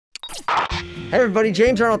Hey everybody,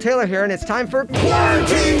 James Arnold Taylor here, and it's time for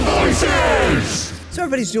Quarantine Voices! So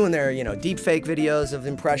everybody's doing their, deep fake videos of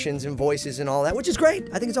impressions and voices and all that, which is great.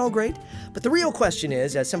 I think it's all great. But the real question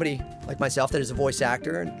is, as somebody like myself that is a voice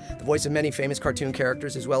actor and the voice of many famous cartoon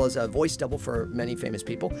characters, as well as a voice double for many famous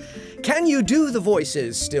people, can you do the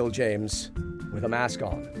voices still, James, with a mask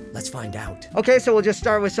on? Let's find out. Okay, so we'll just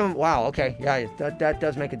start with some, wow, okay, yeah, that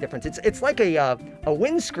does make a difference. It's like a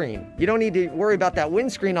windscreen. You don't need to worry about that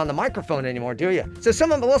windscreen on the microphone anymore, do you? So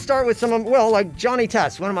we'll start with like Johnny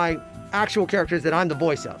Test, one of my actual characters that I'm the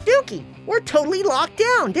voice of. Dookie, we're totally locked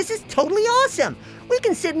down. This is totally awesome. We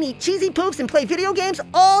can sit and eat cheesy poofs and play video games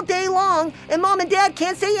all day long, and Mom and Dad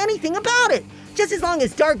can't say anything about it. Just as long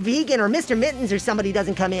as Dark Vegan or Mr. Mittens or somebody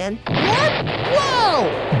doesn't come in. What?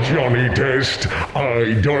 Whoa! Johnny Test,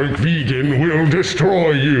 I, Dark Vegan, will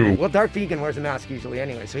destroy you. Well, Dark Vegan wears a mask usually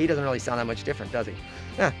anyway, so he doesn't really sound that much different, does he?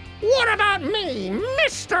 Yeah. What about me,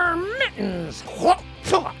 Mr. Mittens?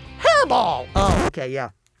 Hairball! Oh, okay, yeah.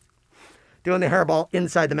 Doing the hairball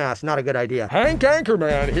inside the mask, not a good idea. Hank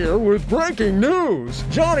Anchorman here with breaking news.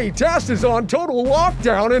 Johnny Test is on total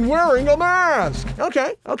lockdown and wearing a mask.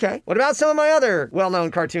 Okay. What about some of my other well-known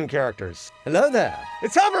cartoon characters? Hello there.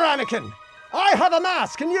 It's over, Anakin. I have a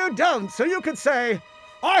mask and you don't, so you could say,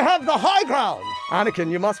 I have the high ground. Anakin,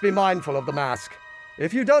 you must be mindful of the mask.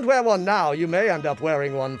 If you don't wear one now, you may end up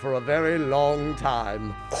wearing one for a very long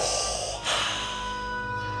time.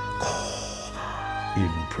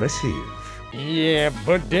 Impressive. Yeah,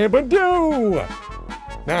 but dibba-doo!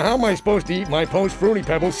 Now, how am I supposed to eat my Post-Fruity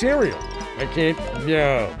Pebbles cereal? I can't,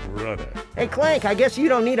 brother. Hey, Clank, I guess you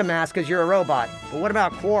don't need a mask because you're a robot. But what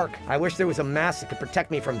about Quark? I wish there was a mask that could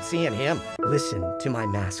protect me from seeing him. Listen to my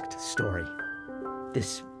masked story.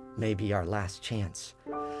 This may be our last chance.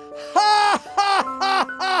 Ha ha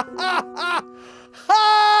ha ha ha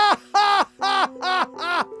ha ha ha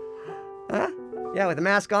ha! Huh? Yeah, with the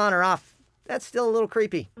mask on or off. That's still a little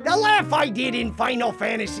creepy. The laugh I did in Final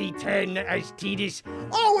Fantasy X as Tidus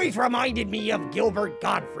always reminded me of Gilbert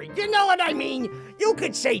Gottfried. You know what I mean? You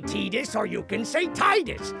could say Tidus or you can say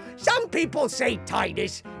Titus. Some people say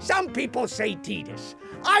Titus, some people say Tidus.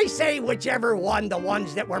 I say whichever one the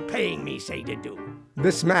ones that were paying me say to do.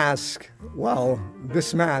 This mask was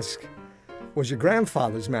your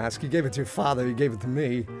grandfather's mask. You gave it to your father, you gave it to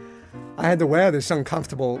me. I had to wear this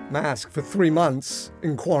uncomfortable mask for 3 months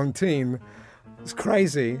in quarantine. It's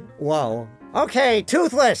crazy. Wow. Okay,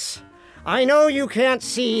 Toothless. I know you can't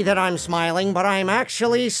see that I'm smiling, but I'm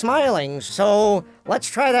actually smiling. So let's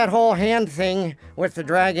try that whole hand thing with the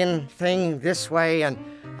dragon thing this way and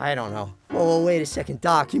I don't know. Oh, wait a second,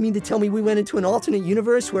 Doc. You mean to tell me we went into an alternate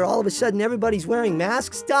universe where all of a sudden everybody's wearing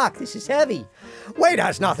masks? Doc, this is heavy. Weight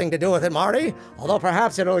has nothing to do with it, Marty. Although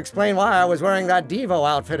perhaps it'll explain why I was wearing that Devo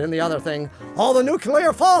outfit in the other thing. All the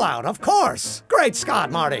nuclear fallout, of course. Great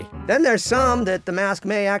Scott, Marty. Then there's some that the mask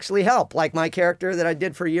may actually help, like my character that I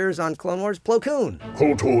did for years on Clone Wars, Plo Koon.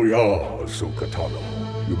 Kotoya,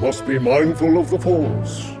 Sukatano. You must be mindful of the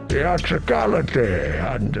Force. Theatricality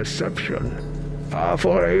and deception are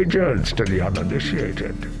for agents to the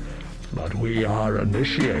uninitiated. But we are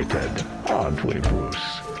initiated, aren't we,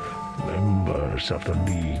 Bruce? Members of the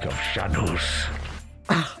League of Shadows.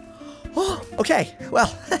 Oh, okay.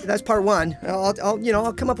 Well, that's part one.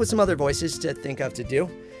 I'll come up with some other voices to think of to do,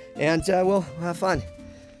 and we'll have fun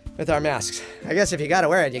with our masks. I guess if you gotta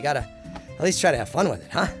wear it, you gotta at least try to have fun with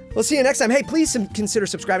it, huh? We'll see you next time. Hey, please consider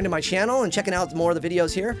subscribing to my channel and checking out more of the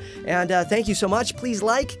videos here. And thank you so much. Please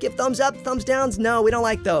like, give thumbs up, thumbs downs. No, we don't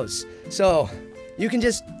like those. So you can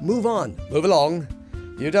just move on. Move along.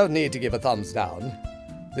 You don't need to give a thumbs down.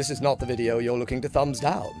 This is not the video you're looking to thumbs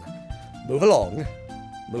down. Move along.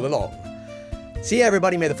 Move along. See you,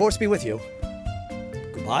 everybody. May the Force be with you.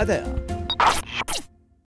 Goodbye there.